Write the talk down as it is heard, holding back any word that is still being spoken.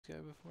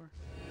before?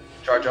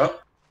 Charge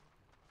up.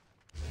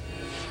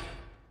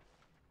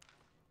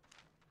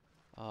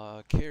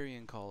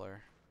 Carrioncaller.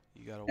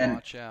 You gotta And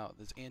watch out.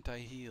 There's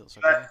anti-heals,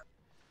 okay?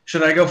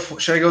 should I go?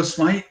 Should I go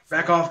smite?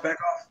 Back Full. off. Back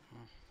off. Oh,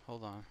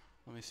 hold on.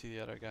 Let me see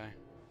the other guy.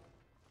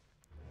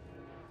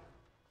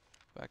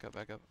 Back up,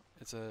 back up.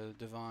 It's a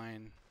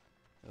divine.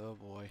 Oh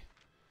boy.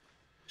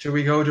 Should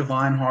we go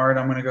divine hard?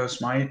 I'm gonna go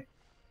smite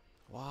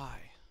Why?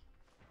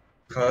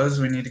 because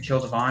we need to kill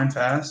divine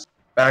fast.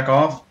 Back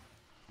off.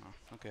 Oh,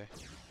 okay.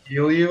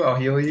 Heal you. I'll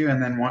heal you,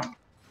 and then one.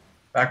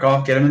 Back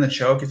off. Get him in the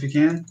choke if you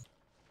can.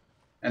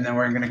 And then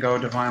we're gonna go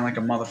divine like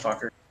a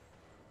motherfucker.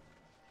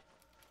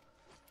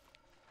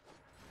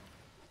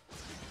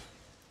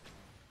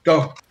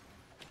 Go.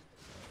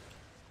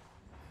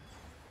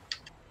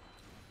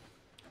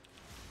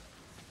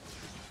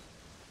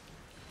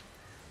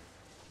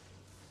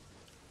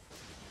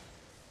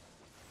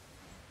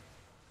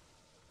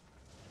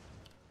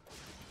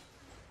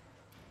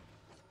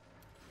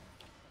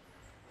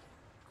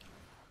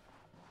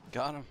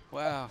 Got him.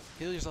 Wow.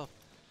 Heal yourself.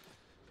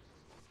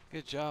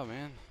 Good job,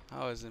 man.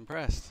 I was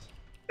impressed.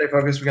 Stay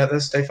focused. We got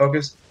this. Stay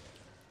focused.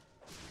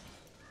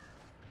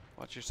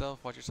 Watch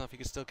yourself. Watch yourself. He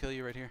can still kill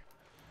you right here.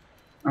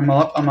 I'm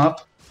up. I'm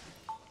up.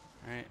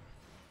 Alright.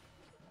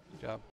 Good job.